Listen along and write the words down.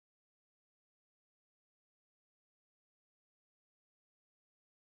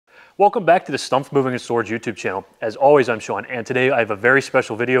Welcome back to the Stumpf Moving and Storage YouTube channel. As always, I'm Sean, and today I have a very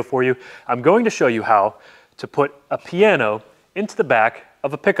special video for you. I'm going to show you how to put a piano into the back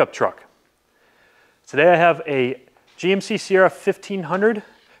of a pickup truck. Today I have a GMC Sierra 1500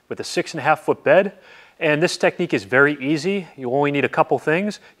 with a 6.5 foot bed, and this technique is very easy. You only need a couple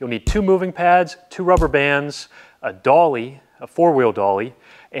things. You'll need 2 moving pads, 2 rubber bands, a dolly, a 4-wheel dolly,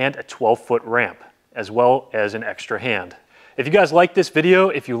 and a 12-foot ramp, as well as an extra hand. If you guys like this video,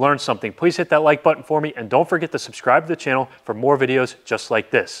 if you learned something, please hit that like button for me, and don't forget to subscribe to the channel for more videos just like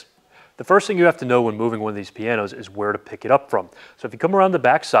this. The first thing you have to know when moving one of these pianos is where to pick it up from. So if you come around the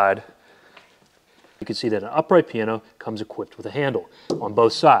back side, you can see that an upright piano comes equipped with a handle on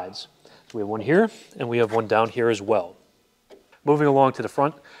both sides. So we have one here, and we have one down here as well. Moving along to the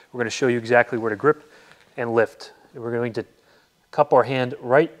front, we're going to show you exactly where to grip and lift. We're going to cup our hand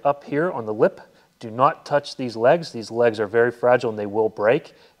right up here on the lip. Do not touch these legs. These legs are very fragile and they will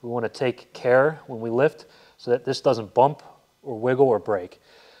break. We want to take care when we lift so that this doesn't bump or wiggle or break.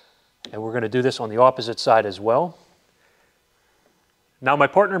 And we're going to do this on the opposite side as well. Now my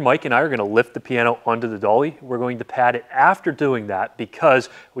partner Mike and I are going to lift the piano onto the dolly. We're going to pad it after doing that because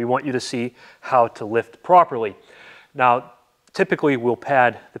we want you to see how to lift properly. Now typically we'll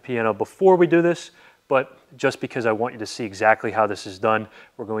pad the piano before we do this, but just because I want you to see exactly how this is done,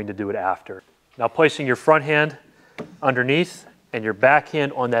 we're going to do it after. Now placing your front hand underneath and your back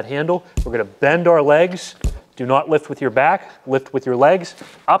hand on that handle, we're going to bend our legs. Do not lift with your back, lift with your legs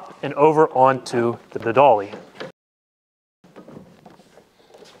up and over onto the dolly.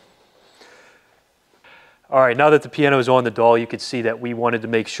 All right, now that the piano is on the dolly, you can see that we wanted to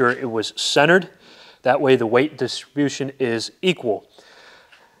make sure it was centered. That way the weight distribution is equal.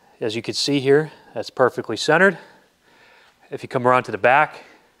 As you can see here, that's perfectly centered. If you come around to the back,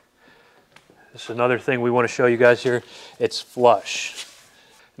 this is another thing we want to show you guys here. It's flush.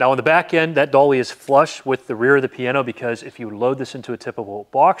 Now on the back end, that dolly is flush with the rear of the piano because if you load this into a typical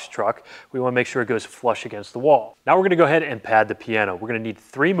box truck, we want to make sure it goes flush against the wall. Now we're going to go ahead and pad the piano. We're going to need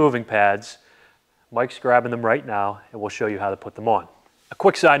 3 moving pads. Mike's grabbing them right now, and we'll show you how to put them on. A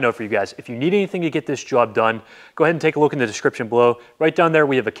quick side note for you guys, if you need anything to get this job done, go ahead and take a look in the description below. Right down there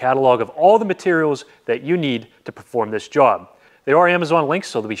we have a catalog of all the materials that you need to perform this job. They are Amazon links,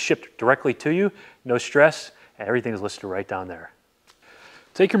 so they'll be shipped directly to you. No stress, and everything is listed right down there.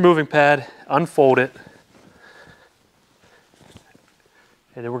 Take your moving pad, unfold it,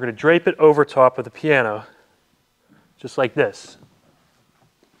 and then we're going to drape it over top of the piano, just like this.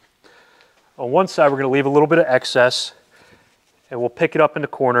 On one side, we're going to leave a little bit of excess, and we'll pick it up in the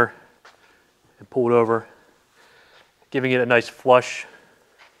corner and pull it over, giving it a nice flush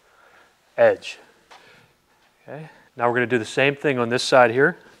edge. Okay. Now we're going to do the same thing on this side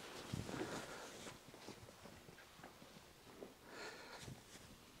here.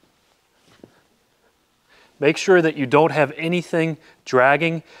 Make sure that you don't have anything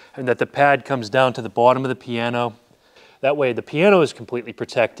dragging and that the pad comes down to the bottom of the piano. That way the piano is completely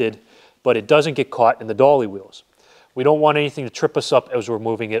protected, but it doesn't get caught in the dolly wheels. We don't want anything to trip us up as we're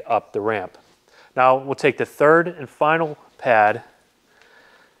moving it up the ramp. Now we'll take the third and final pad,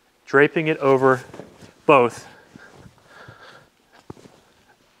 draping it over both.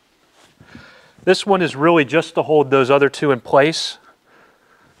 This one is really just to hold those other 2 in place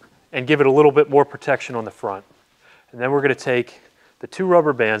and give it a little bit more protection on the front. And then we're going to take the 2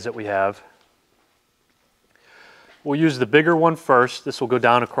 rubber bands that we have. We'll use the bigger one first. This will go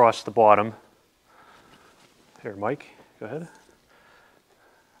down across the bottom. Here, Mike, go ahead.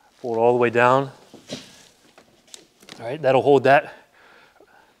 Pull it all the way down. All right, that'll hold that.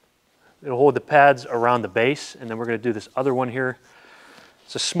 It'll hold the pads around the base, and then we're going to do this other one here.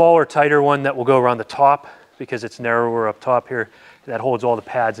 It's a smaller, tighter one that will go around the top because it's narrower up top here. That holds all the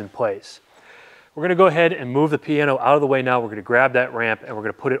pads in place. We're going to go ahead and move the piano out of the way now. We're going to grab that ramp and we're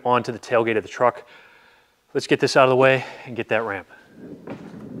going to put it onto the tailgate of the truck. Let's get this out of the way and get that ramp.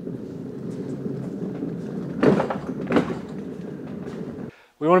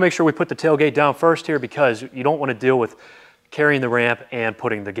 We want to make sure we put the tailgate down first here because you don't want to deal with carrying the ramp and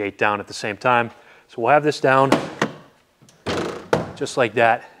putting the gate down at the same time. So we'll have this down just like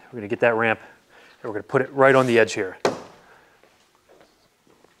that. We're going to get that ramp and we're going to put it right on the edge here.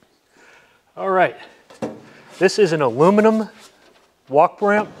 All right, this is an aluminum walk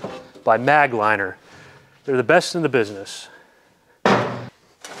ramp by Magliner. They're the best in the business.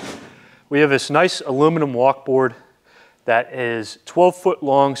 We have this nice aluminum walk board that is 12 foot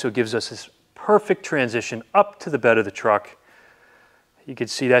long, so it gives us this perfect transition up to the bed of the truck. You can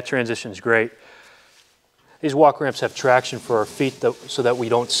see that transition is great. These walk ramps have traction for our feet so that we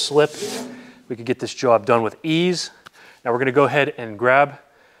don't slip. We could get this job done with ease. Now we're going to go ahead and grab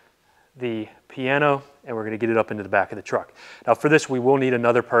the piano and we're going to get it up into the back of the truck. Now for this, we will need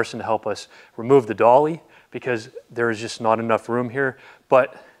another person to help us remove the dolly because there is just not enough room here,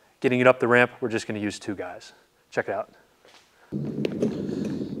 but getting it up the ramp, we're just going to use 2 guys. Check it out.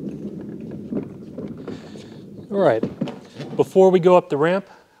 All right, before we go up the ramp,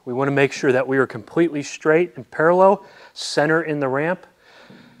 we want to make sure that we are completely straight and parallel, center in the ramp.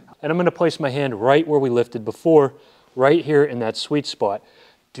 And I'm going to place my hand right where we lifted before, right here in that sweet spot.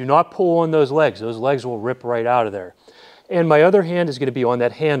 Do not pull on those legs. Those legs will rip right out of there. And my other hand is going to be on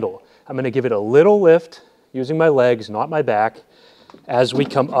that handle. I'm going to give it a little lift using my legs, not my back, as we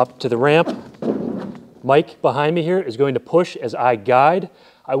come up to the ramp. Mike behind me here is going to push as I guide.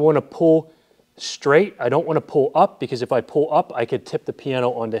 I want to pull straight. I don't want to pull up because if I pull up, I could tip the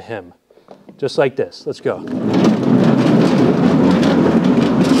piano onto him. Just like this. Let's go.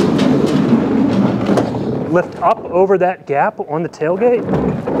 Lift up over that gap on the tailgate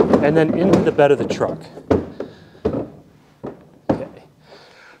and then into the bed of the truck. Okay.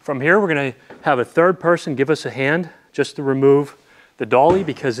 From here, we're going to have a third person give us a hand just to remove the dolly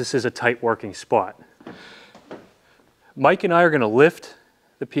because this is a tight working spot. Mike and I are going to lift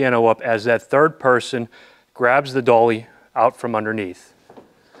the piano up as that third person grabs the dolly out from underneath.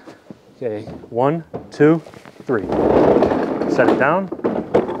 Okay, 1, 2, 3. Set it down.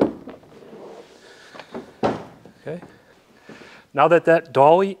 Okay. Now that that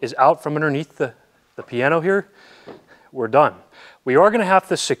dolly is out from underneath the piano here, we're done. We are going to have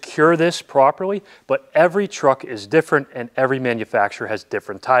to secure this properly, but every truck is different and every manufacturer has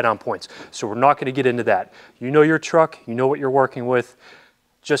different tie-down points. So we're not going to get into that. You know your truck, you know what you're working with.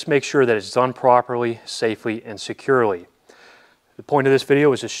 Just make sure that it's done properly, safely, and securely. The point of this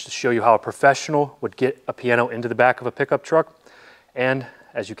video is to show you how a professional would get a piano into the back of a pickup truck. And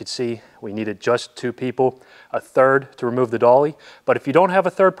as you can see, we needed just 2 people, a third to remove the dolly. But if you don't have a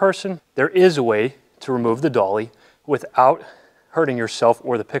third person, there is a way to remove the dolly without hurting yourself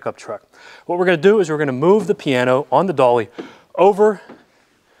or the pickup truck. What we're going to do is we're going to move the piano on the dolly over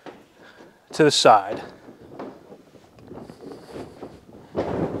to the side.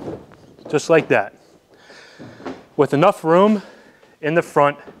 Just like that. With enough room in the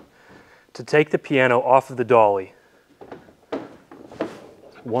front to take the piano off of the dolly.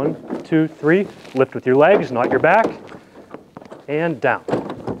 1, 2, 3. Lift with your legs, not your back. And down.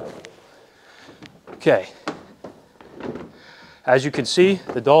 Okay. As you can see,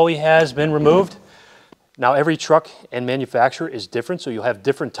 the dolly has been removed. Now every truck and manufacturer is different, so you'll have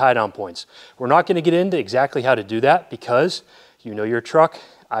different tie-down points. We're not going to get into exactly how to do that because you know your truck,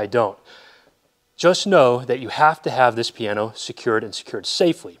 I don't. Just know that you have to have this piano secured and secured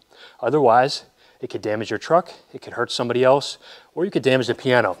safely. Otherwise, it could damage your truck, it could hurt somebody else, or you could damage the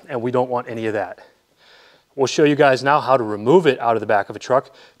piano, and we don't want any of that. We'll show you guys now how to remove it out of the back of a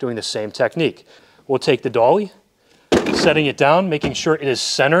truck doing the same technique. We'll take the dolly, setting it down, making sure it is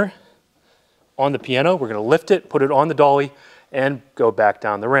center on the piano. We're going to lift it, put it on the dolly, and go back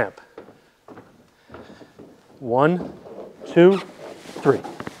down the ramp. 1, 2, 3.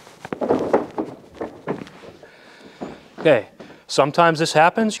 Okay, sometimes this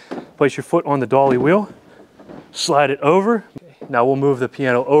happens. Place your foot on the dolly wheel, slide it over. Okay, now we'll move the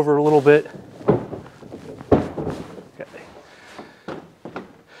piano over a little bit. Okay.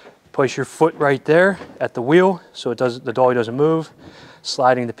 Place your foot right there at the wheel so the dolly doesn't move.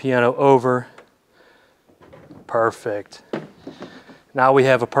 Sliding the piano over. Perfect. Now we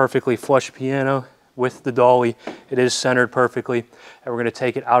have a perfectly flush piano with the dolly. It is centered perfectly, and we're going to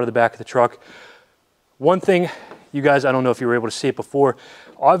take it out of the back of the truck. One thing, you guys, I don't know if you were able to see it before,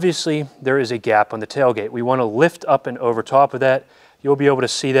 obviously there is a gap on the tailgate. We want to lift up and over top of that. You'll be able to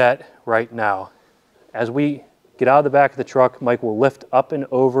see that right now. As we get out of the back of the truck, Mike will lift up and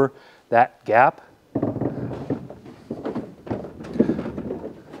over that gap.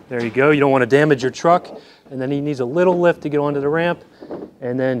 There you go. You don't want to damage your truck. And then he needs a little lift to get onto the ramp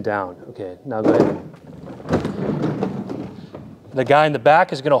and then down. Okay, now go ahead. The guy in the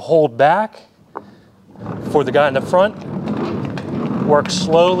back is going to hold back for the guy in the front. Work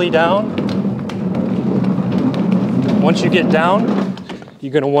slowly down. Once you get down,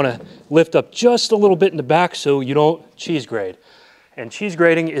 you're going to want to lift up just a little bit in the back so you don't cheese grade. And cheese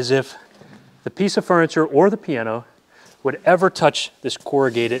grading is if the piece of furniture or the piano would ever touch this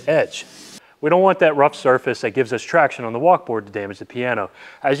corrugated edge. We don't want that rough surface that gives us traction on the walkboard to damage the piano.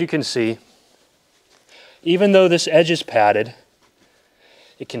 As you can see, even though this edge is padded,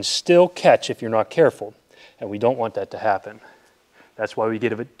 it can still catch if you're not careful, and we don't want that to happen. That's why we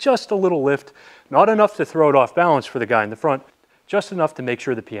give it just a little lift, not enough to throw it off balance for the guy in the front, just enough to make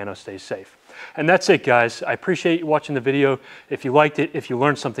sure the piano stays safe. And that's it, guys. I appreciate you watching the video. If you liked it, if you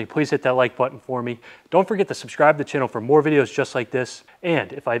learned something, please hit that like button for me. Don't forget to subscribe to the channel for more videos just like this.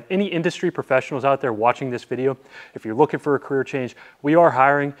 And if I have any industry professionals out there watching this video, if you're looking for a career change, we are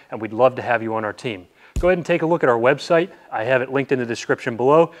hiring and we'd love to have you on our team. Go ahead and take a look at our website. I have it linked in the description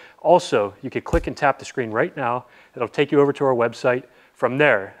below. Also, you can click and tap the screen right now. It'll take you over to our website. From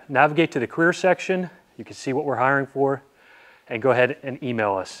there, navigate to the career section. You can see what we're hiring for, and go ahead and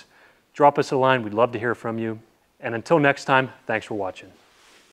email us. Drop us a line. We'd love to hear from you. And until next time, thanks for watching.